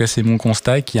aujourd'hui, en tout cas c'est mon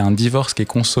constat, qu'il y a un divorce qui est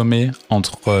consommé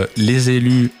entre les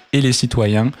élus et les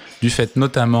citoyens, du fait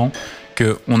notamment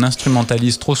qu'on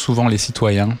instrumentalise trop souvent les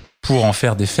citoyens pour en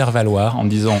faire des faire-valoir, en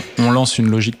disant on lance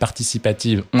une logique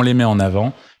participative, on les met en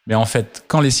avant. Mais en fait,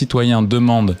 quand les citoyens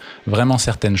demandent vraiment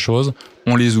certaines choses,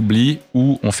 on les oublie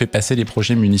ou on fait passer les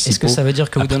projets municipaux. Est-ce que ça veut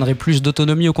dire que vous donnerez plus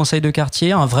d'autonomie au conseil de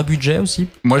quartier, un vrai budget aussi ?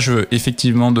 Moi, je veux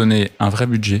effectivement donner un vrai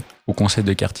budget au conseil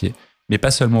de quartier, mais pas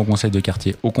seulement au conseil de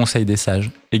quartier, au conseil des sages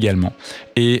également,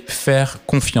 et faire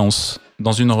confiance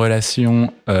dans une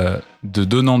relation de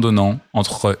donnant-donnant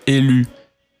entre élus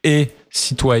et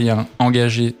citoyens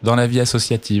engagés dans la vie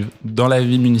associative, dans la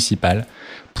vie municipale,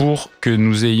 pour que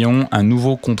nous ayons un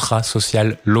nouveau contrat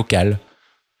social local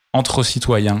entre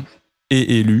citoyens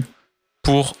et élus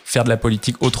pour faire de la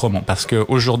politique autrement. Parce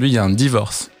qu'aujourd'hui, il y a un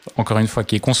divorce, encore une fois,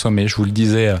 qui est consommé. Je vous le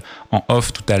disais en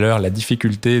off tout à l'heure, la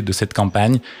difficulté de cette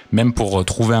campagne, même pour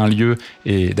trouver un lieu.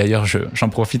 Et d'ailleurs, j'en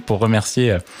profite pour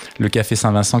remercier le Café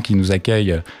Saint-Vincent qui nous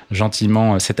accueille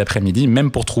gentiment cet après-midi. Même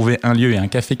pour trouver un lieu et un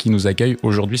café qui nous accueille,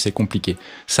 aujourd'hui, c'est compliqué.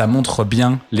 Ça montre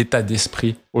bien l'état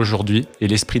d'esprit aujourd'hui et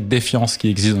l'esprit de défiance qui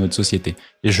existe dans notre société.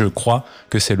 Et je crois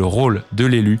que c'est le rôle de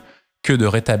l'élu que de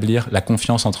rétablir la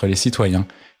confiance entre les citoyens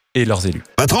et leurs élus.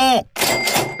 Patron,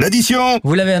 l'addition!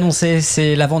 Vous l'avez annoncé,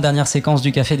 c'est l'avant-dernière séquence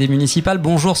du Café des Municipales.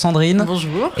 Bonjour Sandrine.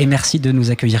 Bonjour. Et merci de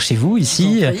nous accueillir chez vous,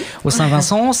 ici, au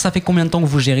Saint-Vincent. Ça fait combien de temps que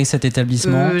vous gérez cet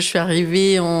établissement ? Je suis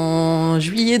arrivée en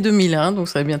juillet 2001, donc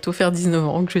ça va bientôt faire 19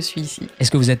 ans que je suis ici. Est-ce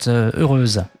que vous êtes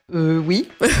heureuse ? Oui,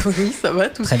 oui, ça va,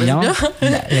 tout se passe bien.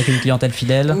 Avec une clientèle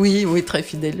fidèle ? Oui, très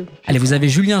fidèle. Allez, vous avez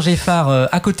Julien Geffard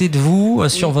à côté de vous,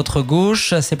 sur votre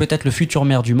gauche. C'est peut-être le futur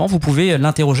maire du Mans. Vous pouvez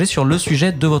l'interroger sur le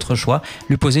sujet de votre choix,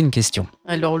 lui poser une question.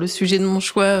 Alors, Alors, le sujet de mon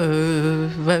choix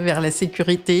va vers la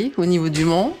sécurité au niveau du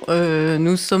Mans.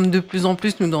 Nous sommes de plus en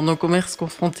plus, nous, dans nos commerces,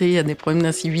 confrontés à des problèmes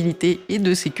d'incivilité et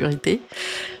de sécurité.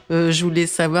 Je voulais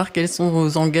savoir quels sont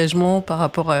vos engagements par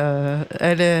rapport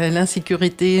à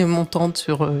l'insécurité montante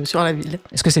sur la ville.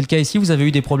 Est-ce que c'est le cas ici? Vous avez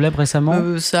eu des problèmes récemment?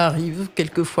 Ça arrive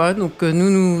quelquefois. Donc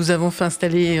nous avons fait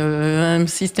installer un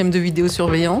système de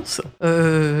vidéosurveillance.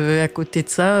 À côté de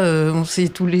ça, on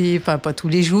sait pas tous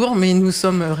les jours, mais nous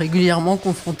sommes régulièrement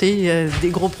confrontés à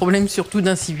des gros problèmes, surtout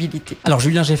d'incivilité. Alors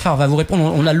Julien Geffard va vous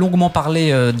répondre. On a longuement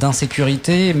parlé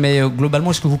d'insécurité, mais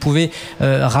globalement, est-ce que vous pouvez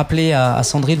rappeler à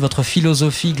Sandrine votre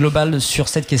philosophie globale sur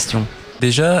cette question?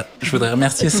 Déjà, je voudrais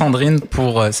remercier Sandrine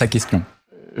pour sa question.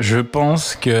 Je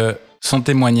pense que son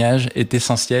témoignage est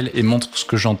essentiel et montre ce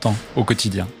que j'entends au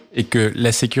quotidien. Et que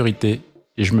la sécurité,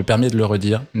 et je me permets de le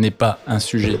redire, n'est pas un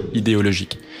sujet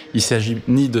idéologique. Il ne s'agit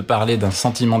ni de parler d'un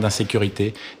sentiment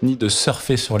d'insécurité, ni de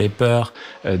surfer sur les peurs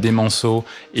des manceaux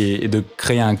et de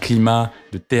créer un climat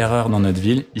de terreur dans notre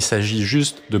ville. Il s'agit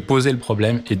juste de poser le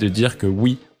problème et de dire que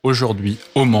oui, aujourd'hui,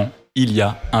 au Mans, il y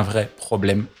a un vrai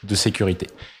problème de sécurité.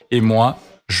 Et moi,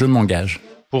 je m'engage,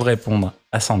 pour répondre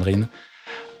à Sandrine,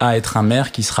 à être un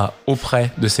maire qui sera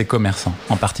auprès de ses commerçants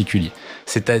en particulier.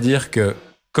 C'est-à-dire que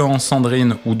quand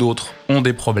Sandrine ou d'autres ont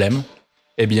des problèmes,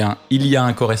 eh bien, il y a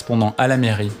un correspondant à la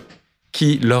mairie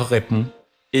qui leur répond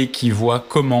et qui voit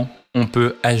comment on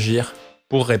peut agir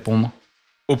pour répondre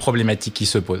aux problématiques qui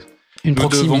se posent. Une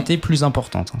proximité plus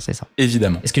importante, c'est ça?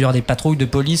 Évidemment. Est-ce qu'il y aura des patrouilles de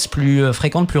police plus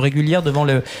fréquentes, plus régulières devant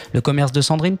le commerce de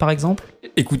Sandrine, par exemple?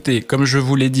 Écoutez, comme je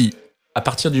vous l'ai dit, à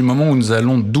partir du moment où nous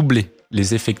allons doubler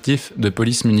les effectifs de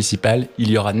police municipale, il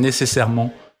y aura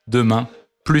nécessairement demain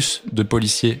plus de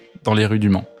policiers dans les rues du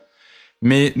Mans.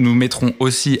 Mais nous mettrons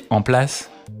aussi en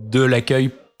place de l'accueil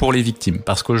pour les victimes.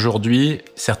 Parce qu'aujourd'hui,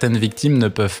 certaines victimes ne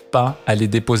peuvent pas aller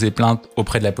déposer plainte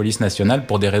auprès de la police nationale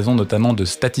pour des raisons notamment de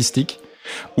statistiques,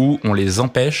 où on les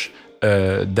empêche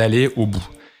d'aller au bout.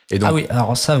 Et donc, ah oui,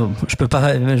 alors ça,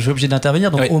 je suis obligé d'intervenir.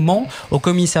 Donc oui. Au Mans, au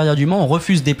commissariat du Mans, on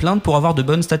refuse des plaintes pour avoir de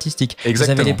bonnes statistiques.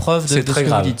 Exactement. Vous avez les preuves de ce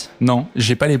que vous dites? Non,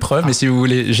 j'ai pas les preuves, mais si vous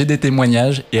voulez, j'ai des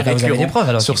témoignages et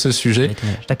récurrents sur ce sujet.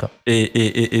 D'accord.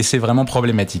 Et c'est vraiment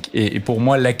problématique. Et pour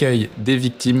moi, l'accueil des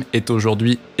victimes est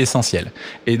aujourd'hui essentiel.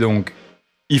 Et donc,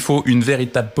 il faut une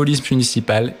véritable police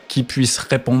municipale qui puisse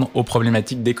répondre aux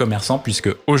problématiques des commerçants, puisque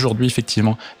aujourd'hui,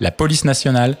 effectivement, la police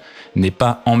nationale n'est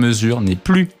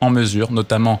plus en mesure,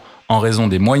 notamment en raison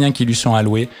des moyens qui lui sont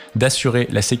alloués, d'assurer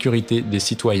la sécurité des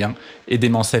citoyens et des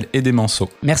mancelles et des manceaux.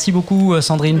 Merci beaucoup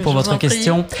Sandrine pour votre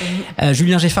question.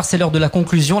 Julien Geffard, c'est l'heure de la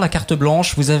conclusion, la carte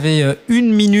blanche. Vous avez 1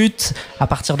 minute à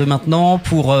partir de maintenant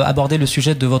pour aborder le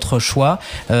sujet de votre choix.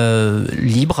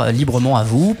 Librement à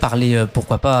vous. Parlez,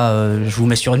 pourquoi pas, je vous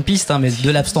mets sur une piste, mais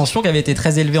de l'abstention qui avait été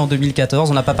très élevée en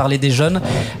 2014. On n'a pas parlé des jeunes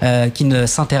qui ne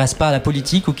s'intéressent pas à la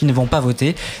politique ou qui ne vont pas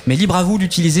voter. Mais libre à vous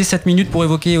d'utiliser 7 minutes pour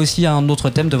évoquer aussi un autre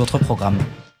thème de votre programme.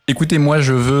 Écoutez, moi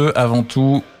je veux avant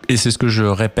tout, et c'est ce que je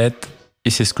répète, et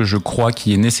c'est ce que je crois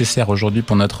qui est nécessaire aujourd'hui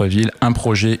pour notre ville, un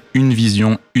projet, une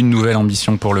vision, une nouvelle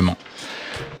ambition pour le Mans.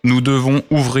 Nous devons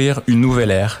ouvrir une nouvelle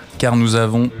ère, car nous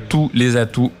avons tous les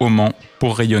atouts au Mans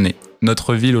pour rayonner.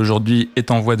 Notre ville aujourd'hui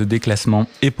est en voie de déclassement,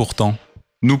 et pourtant,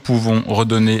 nous pouvons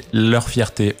redonner leur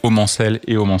fierté aux Mancelles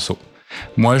et aux Manceaux.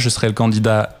 Moi, je serai le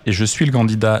candidat, et je suis le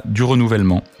candidat du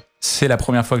renouvellement. C'est la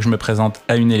première fois que je me présente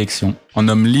à une élection, en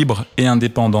homme libre et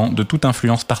indépendant de toute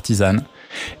influence partisane,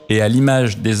 et à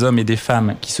l'image des hommes et des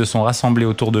femmes qui se sont rassemblés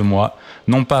autour de moi,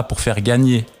 non pas pour faire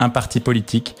gagner un parti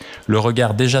politique, le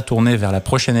regard déjà tourné vers la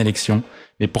prochaine élection,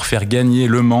 mais pour faire gagner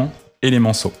le Mans et les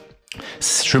Manceaux.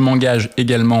 Je m'engage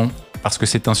également, parce que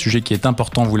c'est un sujet qui est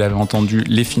important, vous l'avez entendu,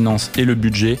 les finances et le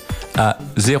budget, à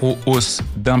 0 hausse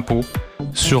d'impôts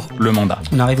sur le mandat.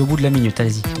 On arrive au bout de la minute,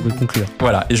 allez-y, vous pouvez conclure.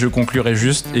 Voilà, et je conclurai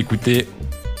juste, écoutez,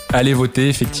 allez voter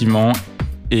effectivement,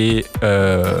 et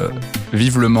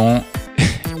vive le Mans.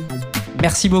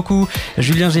 Merci beaucoup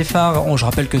Julien Geffard. Je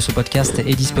rappelle que ce podcast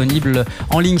est disponible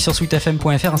en ligne sur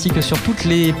sweetfm.fr ainsi que sur toutes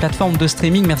les plateformes de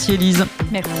streaming. Merci Élise.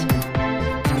 Merci.